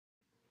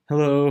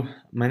Hello,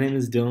 my name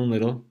is Dylan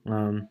Little,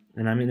 and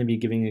I'm going to be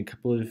giving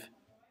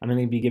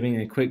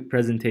a quick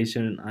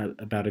presentation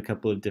about a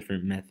couple of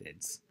different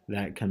methods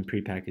that come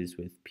prepackaged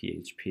with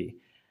PHP.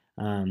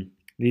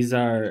 These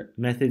are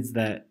methods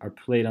that are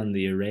played on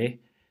the array,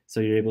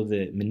 so you're able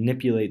to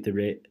manipulate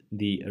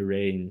the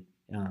array in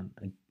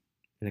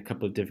a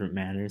couple of different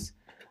manners.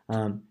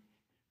 Um,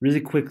 Really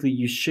quickly,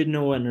 you should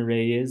know what an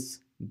array is,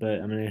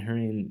 but I'm going to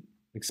hurry and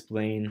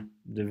explain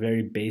the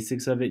very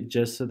basics of it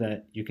just so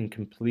that you can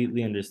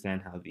completely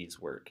understand how these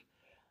work.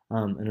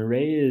 An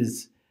array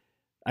is,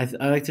 I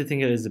like to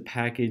think of it as a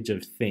package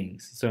of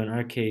things. So in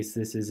our case,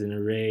 this is an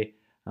array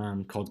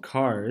called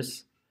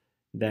cars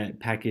that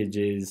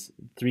packages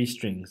three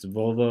strings: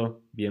 Volvo,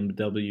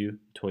 BMW,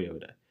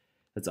 Toyota.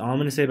 That's all I'm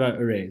going to say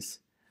about arrays.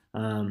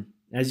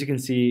 As you can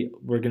see,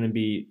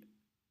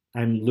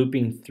 I'm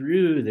looping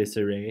through this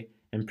array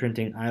and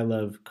printing I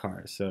love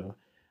cars. So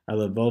I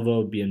love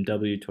Volvo,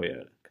 BMW,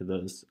 Toyota, because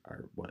those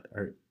are what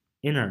are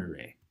in our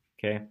array.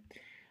 Okay.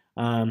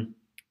 Um,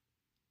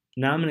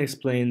 Now I'm going to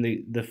explain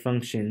the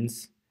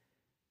functions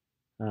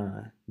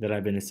that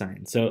I've been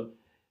assigned. So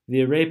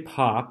the array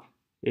pop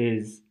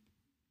is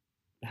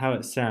how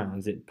it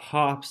sounds. It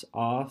pops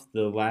off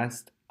the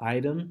last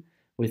item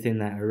within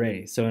that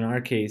array. So in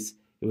our case,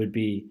 it would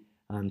be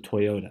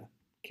Toyota.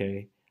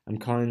 Okay. I'm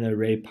calling the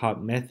array pop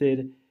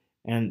method,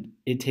 and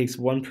it takes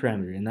one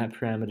parameter, and that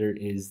parameter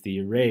is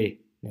the array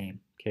name.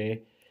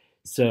 Okay.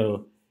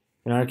 So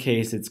in our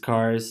case, it's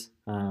cars,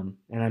 and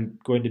I'm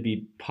going to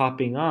be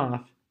popping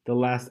off the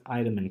last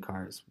item in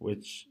cars,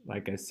 which,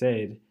 like I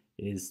said,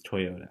 is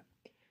Toyota.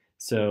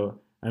 So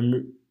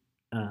I'm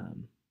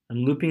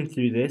looping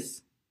through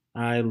this.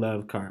 I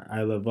love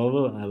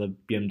Volvo, and I love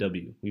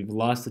BMW. We've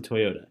lost the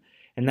Toyota,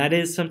 and that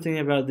is something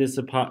about this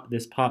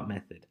pop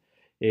method.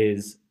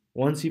 Is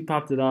once you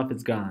popped it off,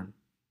 it's gone.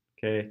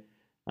 Okay,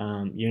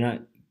 you're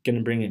not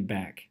gonna bring it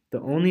back.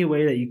 The only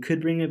way that you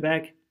could bring it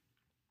back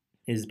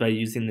is by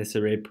using this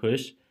array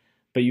push,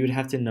 but you would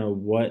have to know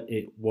what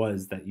it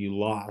was that you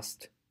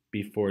lost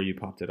before you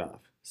popped it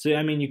off. So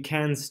I mean, you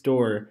can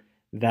store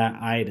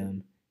that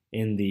item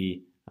in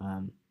the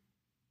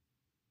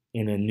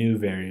in a new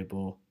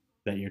variable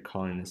that you're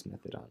calling this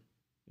method on,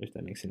 if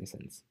that makes any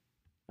sense.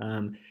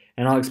 And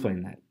I'll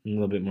explain that in a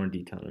little bit more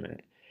detail in a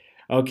minute.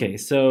 Okay,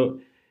 so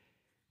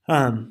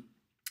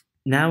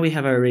now we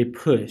have our array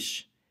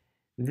push.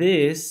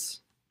 This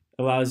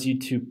allows you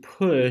to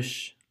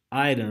push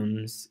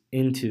items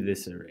into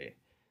this array.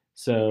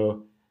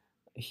 So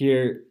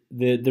here,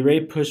 the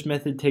array push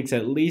method takes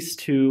at least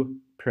two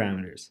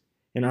parameters.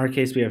 In our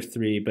case, we have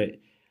three, but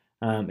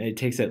it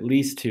takes at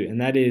least two,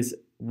 and that is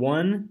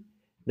one,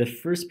 the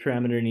first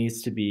parameter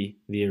needs to be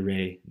the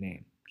array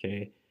name,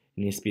 okay?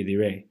 It needs to be the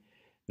array.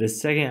 The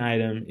second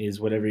item is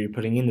whatever you're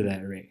putting into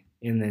that array,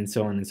 and then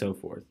so on and so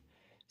forth.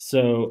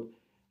 So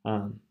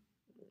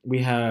we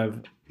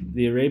have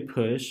the array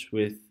push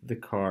with the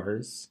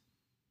cars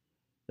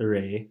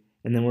array,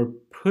 and then we're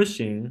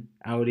pushing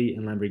Audi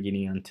and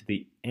Lamborghini onto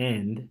the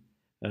end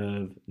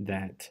of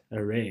that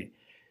array.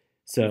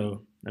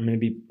 So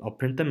I'll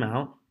print them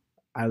out.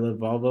 I love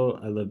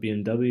Volvo, I love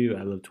BMW,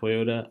 I love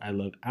Toyota, I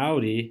love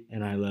Audi,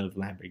 and I love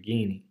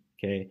Lamborghini.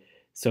 Okay,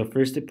 so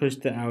first it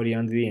pushed the Audi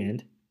onto the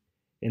end,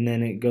 and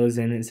then it goes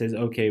in and it says,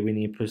 okay, we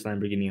need to push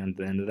Lamborghini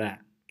onto the end of that.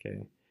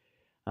 Okay,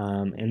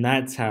 and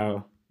that's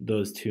how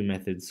those two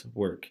methods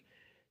work.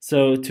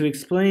 So to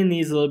explain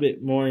these a little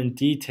bit more in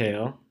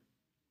detail,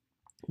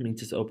 let me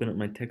just open up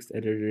my text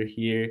editor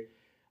here.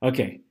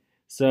 Okay,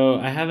 so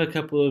I have a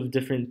couple of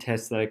different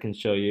tests that I can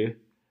show you.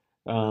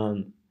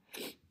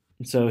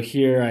 So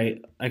here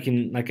I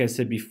can, like I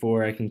said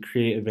before, I can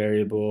create a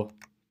variable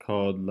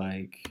called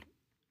like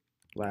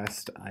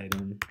last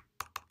item,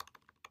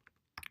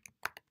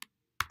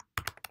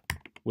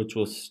 which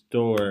will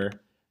store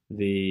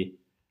the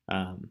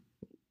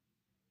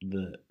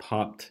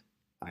popped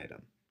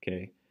item,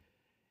 okay?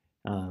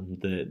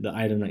 The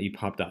item that you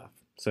popped off.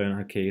 So in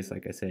our case,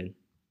 like I said,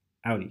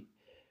 Audi.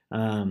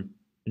 And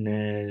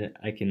then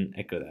I can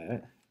echo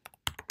that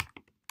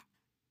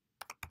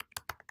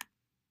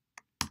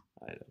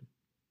item.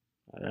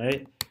 All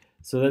right,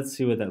 so let's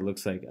see what that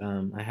looks like.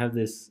 I have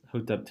this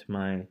hooked up to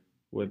my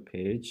web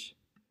page.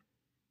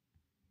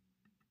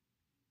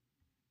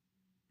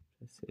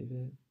 Let's save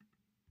it.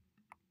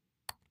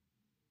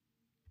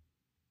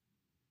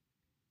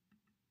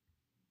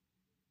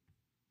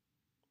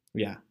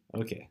 Yeah,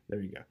 okay, there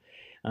we go.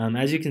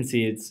 As you can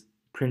see, it's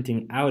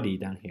printing Audi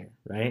down here,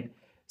 right?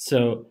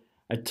 So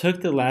I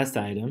took the last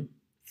item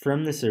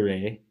from this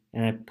array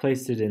and I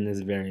placed it in this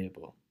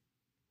variable.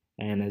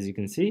 And as you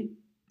can see,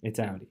 it's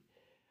Audi.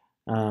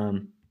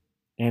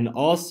 And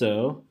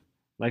also,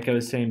 like I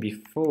was saying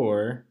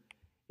before,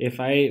 if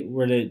I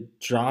were to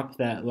drop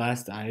that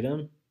last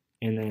item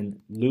and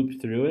then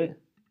loop through it,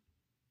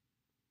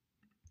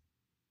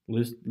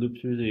 loop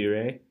through the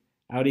array,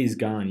 Audi's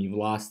gone, you've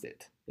lost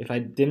it. If I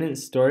didn't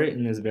store it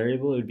in this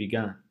variable, it would be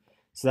gone.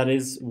 So that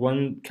is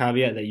one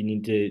caveat that you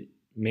need to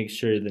make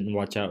sure and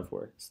watch out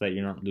for, so that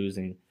you're not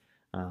losing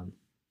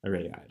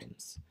array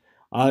items.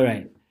 All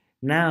right,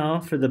 Now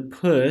for the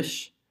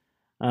push,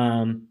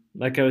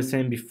 like I was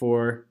saying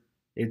before,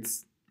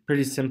 it's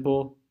pretty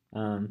simple.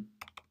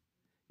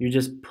 You're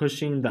just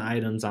pushing the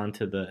items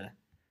onto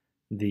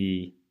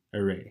the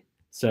array.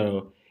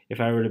 So if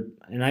I were to,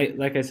 and I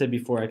like I said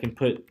before, I can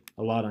put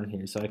a lot on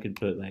here. So I could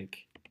put like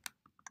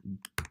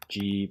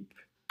Jeep,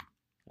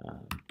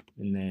 um,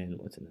 and then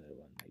what's another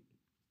one, like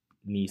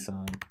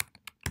Nissan.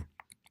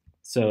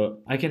 So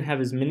I can have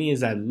as many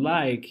as I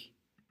like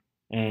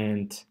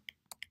and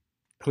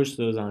push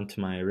those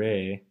onto my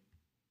array.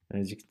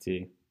 And as you can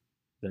see,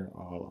 they're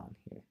all on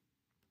here.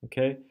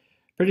 Okay,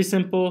 pretty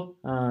simple,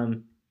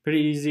 pretty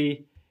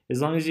easy.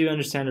 As long as you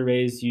understand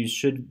arrays, you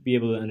should be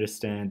able to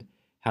understand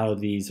how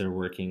these are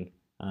working.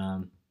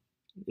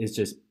 It's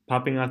just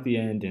popping off the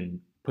end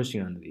and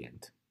pushing onto the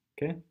end.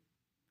 Okay.